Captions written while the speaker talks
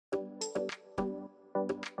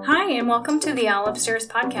and welcome to the Owl Upstairs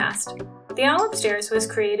podcast. The Owl Upstairs was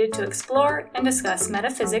created to explore and discuss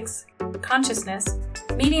metaphysics, consciousness,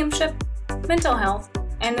 mediumship, mental health,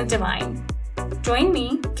 and the divine. Join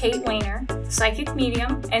me, Kate Wayner, psychic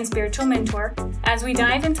medium and spiritual mentor, as we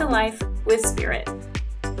dive into life with spirit.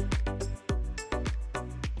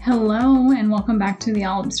 Hello, and welcome back to the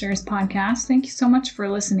Owl Upstairs podcast. Thank you so much for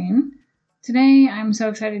listening. Today, I'm so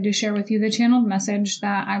excited to share with you the channeled message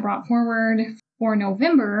that I brought forward for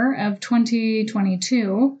November of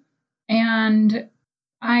 2022, and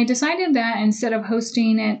I decided that instead of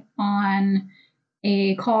hosting it on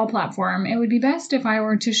a call platform, it would be best if I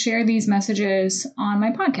were to share these messages on my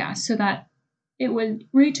podcast so that it would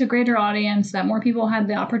reach a greater audience, that more people had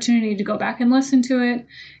the opportunity to go back and listen to it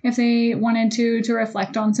if they wanted to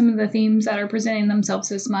reflect on some of the themes that are presenting themselves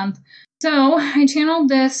this month. So I channeled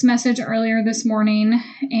this message earlier this morning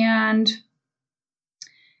and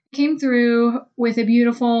came through with a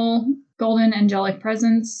beautiful golden angelic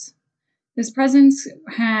presence. This presence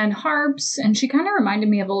had harps, and she kind of reminded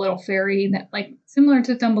me of a little fairy that, like, similar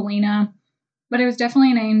to Thumbelina, but it was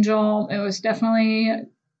definitely an angel. It was definitely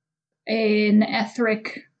an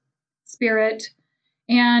etheric spirit,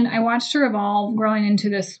 and I watched her evolve, growing into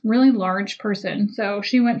this really large person. So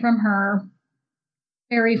she went from her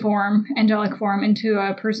fairy form, angelic form, into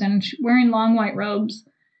a person wearing long white robes.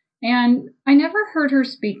 And I never heard her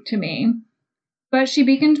speak to me, but she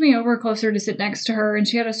beckoned me over closer to sit next to her, and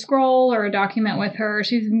she had a scroll or a document with her.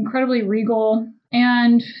 She's incredibly regal.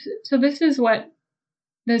 And so this is what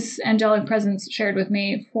this angelic presence shared with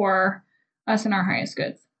me for us in our highest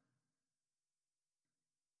goods.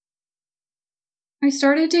 I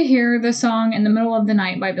started to hear the song In the Middle of the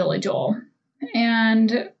Night by Billy Joel,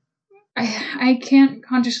 and I can't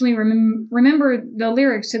consciously remember the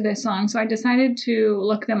lyrics to this song, so I decided to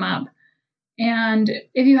look them up. And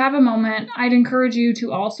if you have a moment, I'd encourage you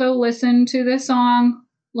to also listen to this song,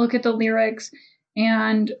 look at the lyrics,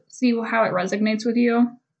 and see how it resonates with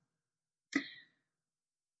you.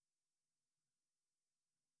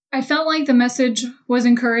 I felt like the message was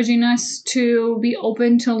encouraging us to be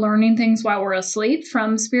open to learning things while we're asleep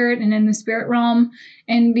from spirit and in the spirit realm,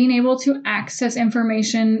 and being able to access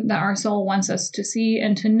information that our soul wants us to see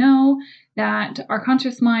and to know that our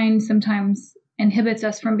conscious mind sometimes inhibits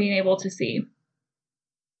us from being able to see.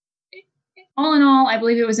 All in all, I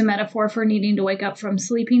believe it was a metaphor for needing to wake up from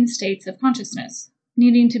sleeping states of consciousness,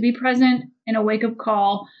 needing to be present in a wake-up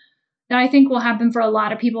call that I think will happen for a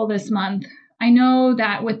lot of people this month. I know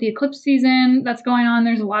that with the eclipse season that's going on,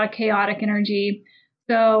 there's a lot of chaotic energy.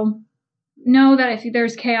 So know that if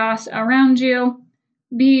there's chaos around you,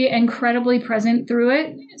 be incredibly present through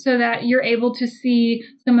it so that you're able to see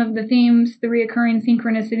some of the themes, the reoccurring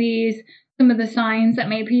synchronicities, some of the signs that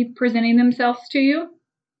may be presenting themselves to you.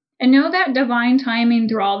 And know that divine timing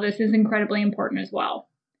through all this is incredibly important as well.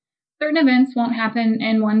 Certain events won't happen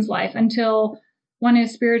in one's life until one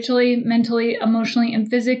is spiritually, mentally, emotionally, and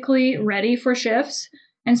physically ready for shifts.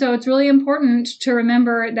 And so it's really important to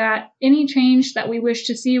remember that any change that we wish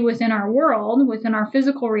to see within our world, within our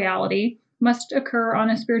physical reality, must occur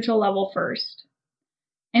on a spiritual level first.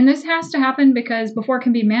 And this has to happen because before it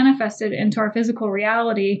can be manifested into our physical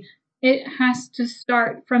reality, it has to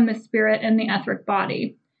start from the spirit and the etheric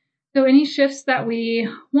body. So any shifts that we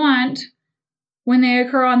want, when they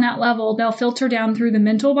occur on that level, they'll filter down through the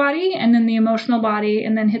mental body and then the emotional body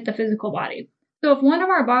and then hit the physical body. So if one of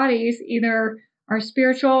our bodies, either our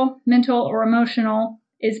spiritual, mental, or emotional,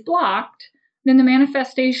 is blocked, then the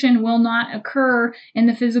manifestation will not occur in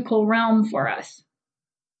the physical realm for us.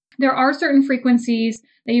 There are certain frequencies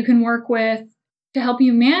that you can work with to help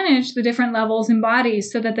you manage the different levels and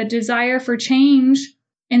bodies so that the desire for change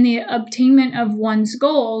and the obtainment of one's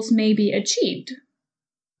goals may be achieved,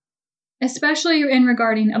 especially in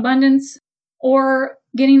regarding abundance or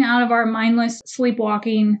getting out of our mindless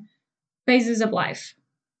sleepwalking phases of life.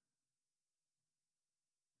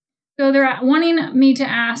 So they're wanting me to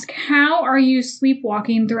ask, how are you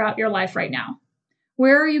sleepwalking throughout your life right now?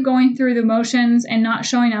 Where are you going through the motions and not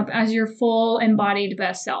showing up as your full embodied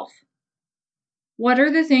best self? What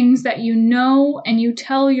are the things that you know and you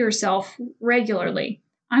tell yourself regularly?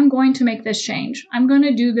 I'm going to make this change. I'm going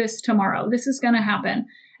to do this tomorrow. This is going to happen.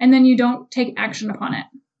 And then you don't take action upon it.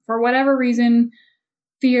 For whatever reason,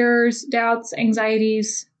 fears, doubts,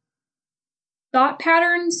 anxieties, thought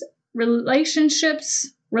patterns,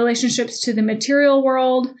 relationships to the material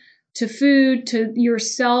world, to food, to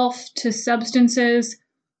yourself, to substances.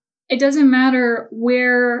 It doesn't matter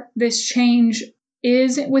where this change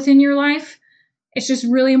is within your life. It's just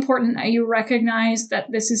really important that you recognize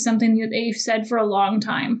that this is something that you've said for a long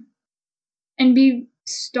time. And be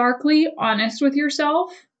starkly honest with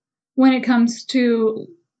yourself when it comes to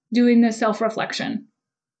doing this self-reflection,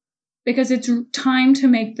 because it's time to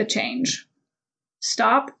make the change.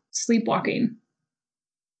 Stop sleepwalking.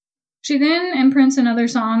 She then imprints another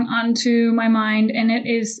song onto my mind, and it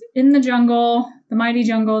is In the Jungle, the Mighty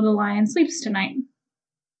Jungle, the Lion Sleeps Tonight.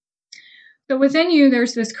 So within you,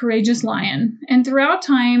 there's this courageous lion. And throughout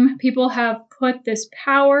time, people have put this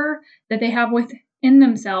power that they have within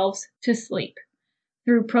themselves to sleep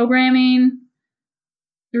through programming,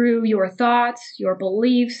 through your thoughts, your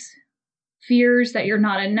beliefs, fears that you're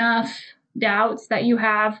not enough, doubts that you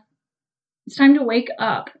have. It's time to wake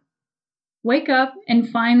up. Wake up and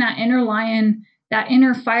find that inner lion, that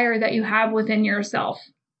inner fire that you have within yourself.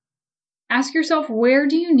 Ask yourself, where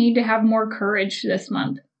do you need to have more courage this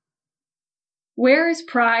month? Where is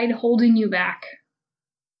pride holding you back?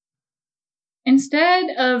 Instead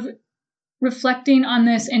of reflecting on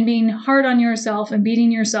this and being hard on yourself and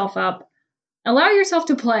beating yourself up, allow yourself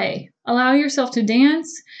to play. Allow yourself to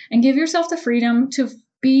dance and give yourself the freedom to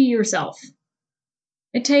be yourself.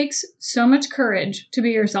 It takes so much courage to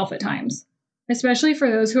be yourself at times, especially for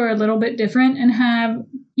those who are a little bit different and have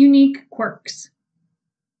unique quirks.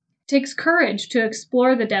 It takes courage to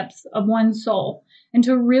explore the depths of one's soul and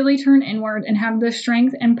to really turn inward and have the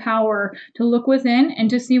strength and power to look within and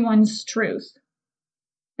to see one's truth.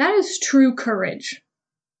 That is true courage.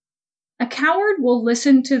 A coward will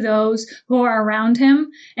listen to those who are around him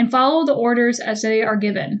and follow the orders as they are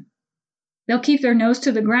given. They'll keep their nose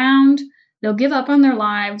to the ground, they'll give up on their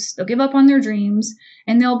lives, they'll give up on their dreams,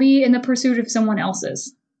 and they'll be in the pursuit of someone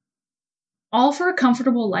else's. All for a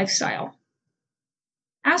comfortable lifestyle.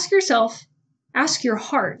 Ask yourself, ask your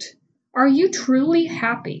heart, are you truly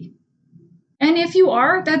happy? And if you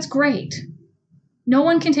are, that's great. No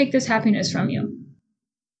one can take this happiness from you.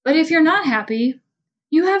 But if you're not happy,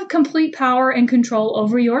 you have complete power and control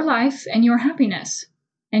over your life and your happiness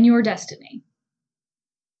and your destiny.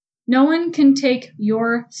 No one can take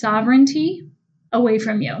your sovereignty away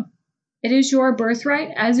from you. It is your birthright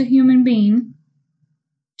as a human being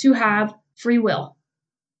to have free will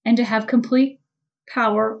and to have complete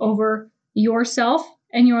power over yourself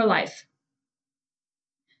and your life.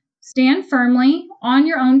 Stand firmly on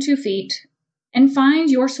your own 2 feet and find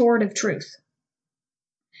your sword of truth.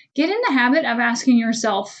 Get in the habit of asking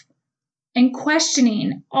yourself and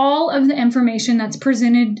questioning all of the information that's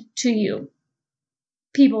presented to you.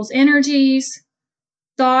 People's energies,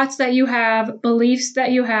 thoughts that you have, beliefs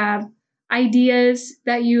that you have, ideas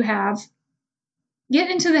that you have.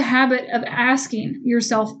 Get into the habit of asking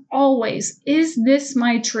yourself always, is this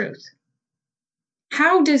my truth?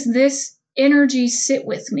 How does this energy sit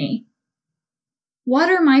with me? What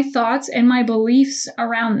are my thoughts and my beliefs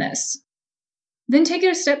around this? Then take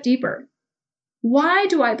it a step deeper. Why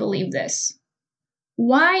do I believe this?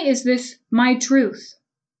 Why is this my truth?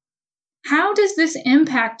 How does this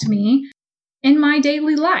impact me in my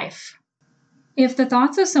daily life? If the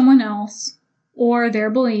thoughts of someone else, or their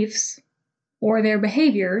beliefs, or their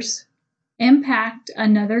behaviors impact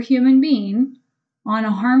another human being on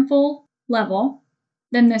a harmful level,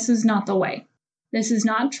 then this is not the way. This is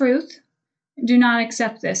not truth. Do not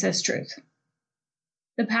accept this as truth.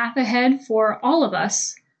 The path ahead for all of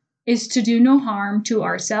us is to do no harm to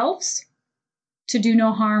ourselves, to do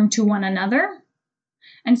no harm to one another.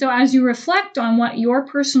 And so as you reflect on what your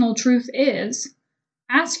personal truth is,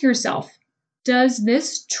 ask yourself, does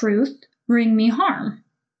this truth bring me harm?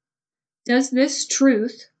 Does this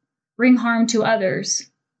truth bring harm to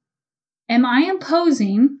others? Am I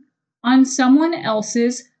imposing on someone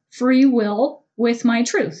else's free will with my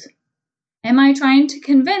truth? Am I trying to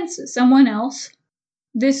convince someone else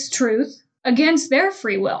this truth against their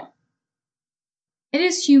free will? It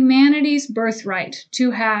is humanity's birthright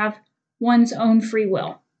to have one's own free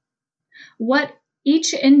will. What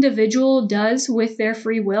each individual does with their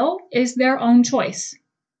free will is their own choice.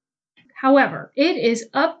 However, it is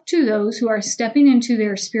up to those who are stepping into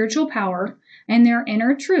their spiritual power and their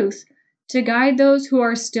inner truth to guide those who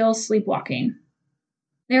are still sleepwalking.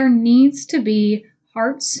 There needs to be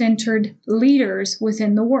heart-centered leaders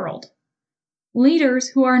within the world. Leaders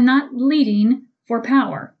who are not leading for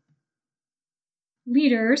power.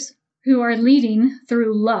 Leaders who are leading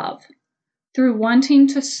through love, through wanting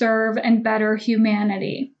to serve and better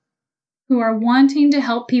humanity, who are wanting to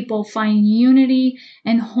help people find unity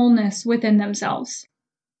and wholeness within themselves.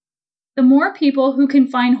 The more people who can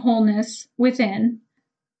find wholeness within,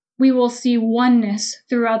 we will see oneness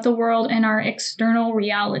throughout the world and our external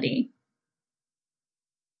reality.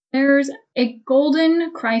 There's a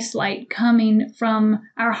golden Christ light coming from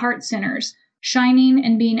our heart centers, shining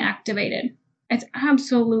and being activated. It's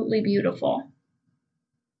absolutely beautiful.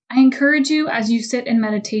 I encourage you as you sit in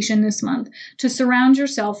meditation this month to surround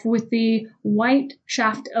yourself with the white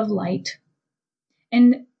shaft of light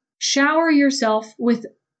and shower yourself with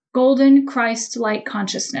golden Christ light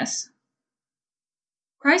consciousness.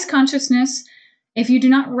 Christ consciousness, if you do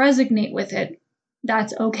not resonate with it,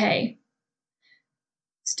 that's okay.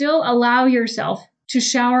 Still allow yourself to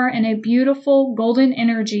shower in a beautiful golden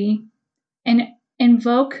energy and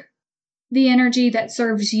invoke the energy that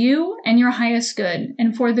serves you and your highest good,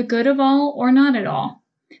 and for the good of all or not at all,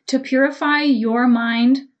 to purify your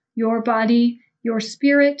mind, your body, your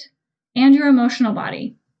spirit, and your emotional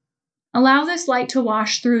body. Allow this light to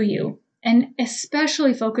wash through you, and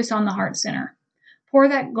especially focus on the heart center. Pour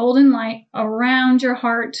that golden light around your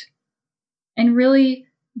heart and really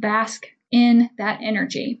bask in that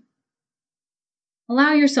energy.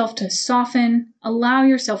 Allow yourself to soften, allow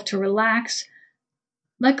yourself to relax.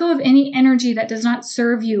 Let go of any energy that does not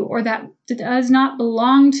serve you or that does not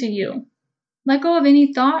belong to you. Let go of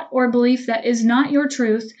any thought or belief that is not your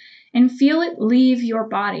truth and feel it leave your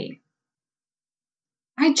body.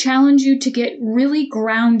 I challenge you to get really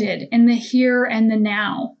grounded in the here and the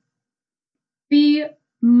now. Be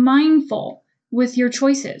mindful with your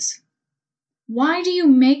choices. Why do you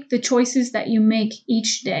make the choices that you make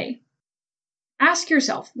each day? Ask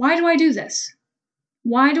yourself, why do I do this?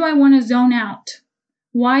 Why do I want to zone out?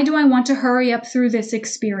 Why do I want to hurry up through this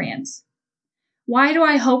experience? Why do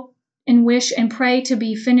I hope and wish and pray to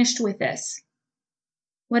be finished with this?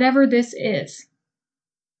 Whatever this is.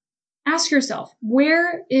 Ask yourself,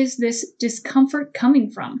 where is this discomfort coming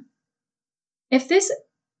from? If this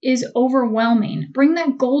is overwhelming, bring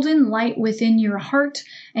that golden light within your heart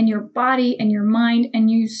and your body and your mind,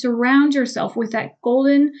 and you surround yourself with that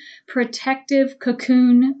golden protective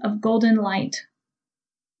cocoon of golden light.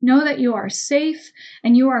 Know that you are safe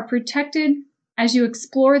and you are protected as you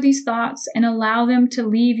explore these thoughts and allow them to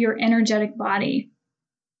leave your energetic body.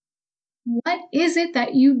 What is it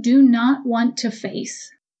that you do not want to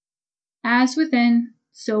face? As within,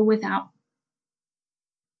 so without.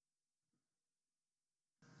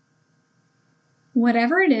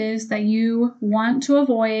 Whatever it is that you want to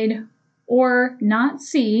avoid or not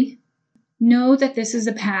see, know that this is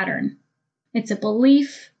a pattern. It's a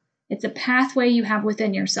belief. It's a pathway you have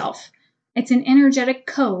within yourself. It's an energetic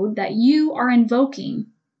code that you are invoking,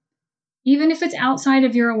 even if it's outside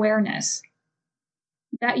of your awareness,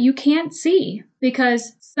 that you can't see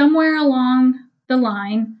because somewhere along the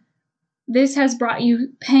line, this has brought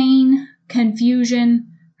you pain,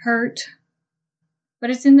 confusion, hurt, but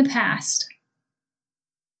it's in the past.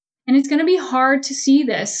 And it's going to be hard to see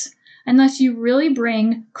this unless you really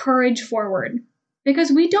bring courage forward.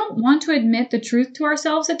 Because we don't want to admit the truth to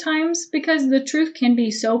ourselves at times because the truth can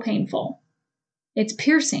be so painful. It's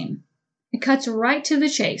piercing. It cuts right to the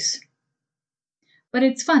chase. But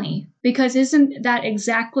it's funny because isn't that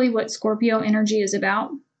exactly what Scorpio energy is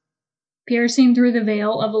about? Piercing through the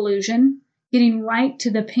veil of illusion, getting right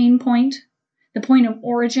to the pain point, the point of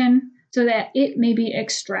origin, so that it may be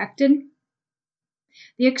extracted.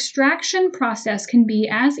 The extraction process can be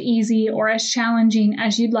as easy or as challenging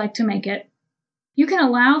as you'd like to make it. You can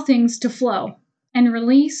allow things to flow and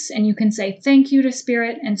release, and you can say thank you to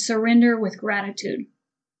Spirit and surrender with gratitude.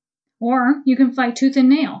 Or you can fight tooth and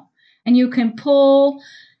nail, and you can pull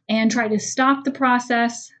and try to stop the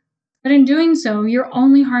process. But in doing so, you're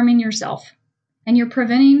only harming yourself, and you're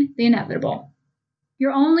preventing the inevitable.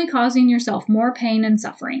 You're only causing yourself more pain and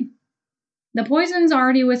suffering. The poison's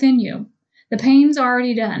already within you. The pain's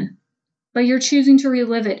already done, but you're choosing to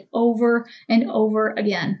relive it over and over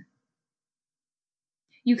again.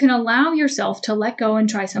 You can allow yourself to let go and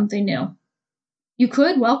try something new. You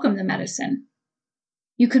could welcome the medicine.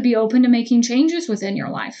 You could be open to making changes within your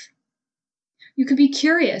life. You could be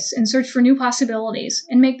curious and search for new possibilities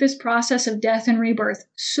and make this process of death and rebirth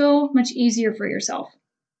so much easier for yourself.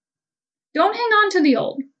 Don't hang on to the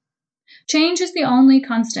old. Change is the only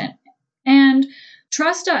constant. And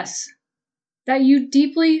trust us that you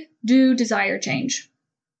deeply do desire change.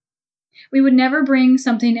 We would never bring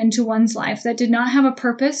something into one's life that did not have a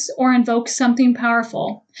purpose or invoke something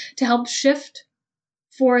powerful to help shift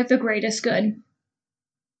for the greatest good.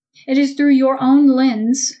 It is through your own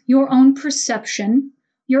lens, your own perception,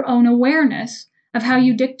 your own awareness of how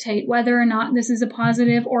you dictate whether or not this is a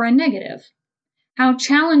positive or a negative, how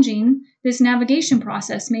challenging this navigation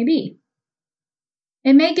process may be.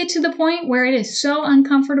 It may get to the point where it is so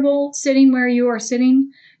uncomfortable sitting where you are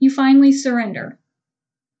sitting, you finally surrender.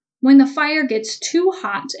 When the fire gets too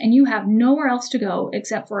hot and you have nowhere else to go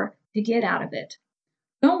except for to get out of it.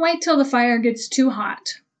 Don't wait till the fire gets too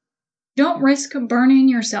hot. Don't risk burning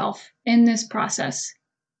yourself in this process.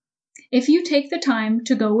 If you take the time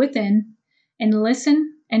to go within and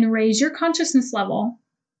listen and raise your consciousness level,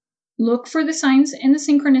 look for the signs and the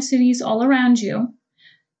synchronicities all around you,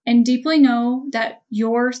 and deeply know that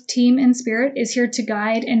your team in spirit is here to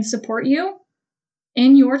guide and support you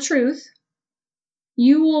in your truth,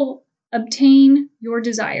 you will obtain your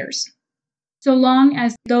desires. So long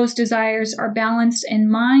as those desires are balanced in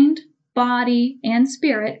mind, body, and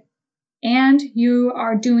spirit, and you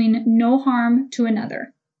are doing no harm to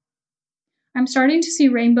another. I'm starting to see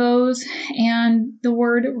rainbows and the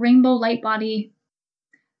word rainbow light body.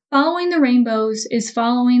 Following the rainbows is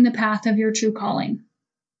following the path of your true calling.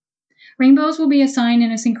 Rainbows will be a sign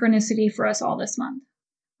and a synchronicity for us all this month,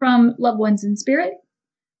 from loved ones in spirit,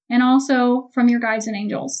 and also from your guides and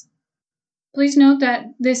angels. Please note that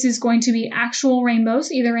this is going to be actual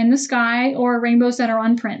rainbows, either in the sky or rainbows that are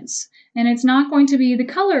on prints. And it's not going to be the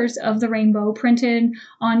colors of the rainbow printed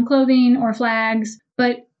on clothing or flags,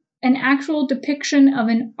 but an actual depiction of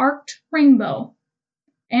an arced rainbow.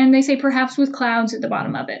 And they say perhaps with clouds at the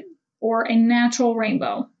bottom of it, or a natural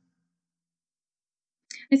rainbow.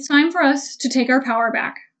 It's time for us to take our power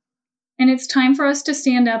back. And it's time for us to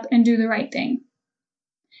stand up and do the right thing.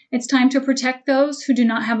 It's time to protect those who do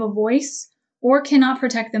not have a voice or cannot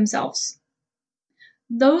protect themselves.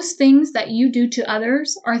 Those things that you do to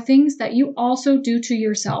others are things that you also do to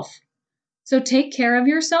yourself. So take care of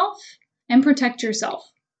yourself and protect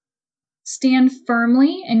yourself. Stand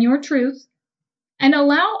firmly in your truth and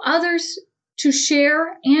allow others to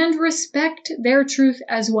share and respect their truth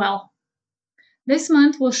as well. This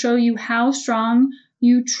month will show you how strong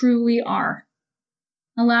you truly are.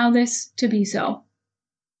 Allow this to be so.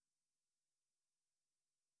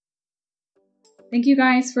 Thank you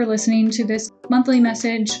guys for listening to this monthly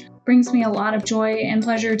message. Brings me a lot of joy and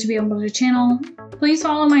pleasure to be able to channel. Please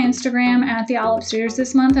follow my Instagram at The Owl Upstairs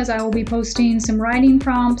this month, as I will be posting some writing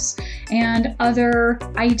prompts and other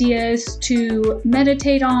ideas to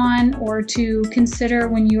meditate on or to consider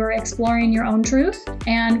when you are exploring your own truth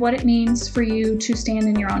and what it means for you to stand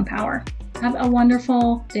in your own power. Have a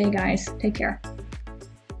wonderful day, guys. Take care.